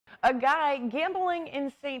A guy gambling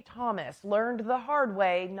in St. Thomas learned the hard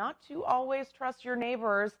way not to always trust your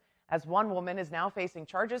neighbors, as one woman is now facing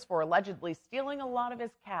charges for allegedly stealing a lot of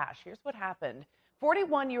his cash. Here's what happened.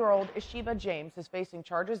 41-year-old Ishiba James is facing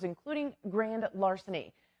charges including grand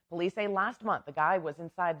larceny. Police say last month the guy was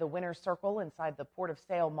inside the Winner's Circle inside the Port of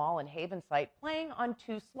Sale Mall in Havensite playing on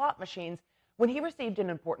 2 slot machines when he received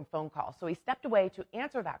an important phone call. So he stepped away to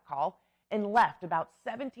answer that call and left about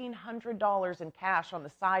 $1,700 in cash on the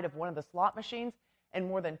side of one of the slot machines and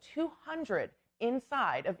more than $200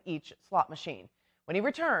 inside of each slot machine. When he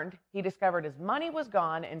returned, he discovered his money was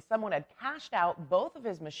gone and someone had cashed out both of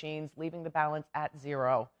his machines, leaving the balance at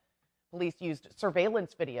zero. Police used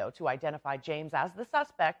surveillance video to identify James as the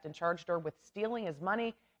suspect and charged her with stealing his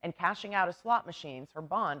money and cashing out his slot machines. Her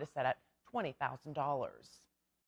bond is set at $20,000.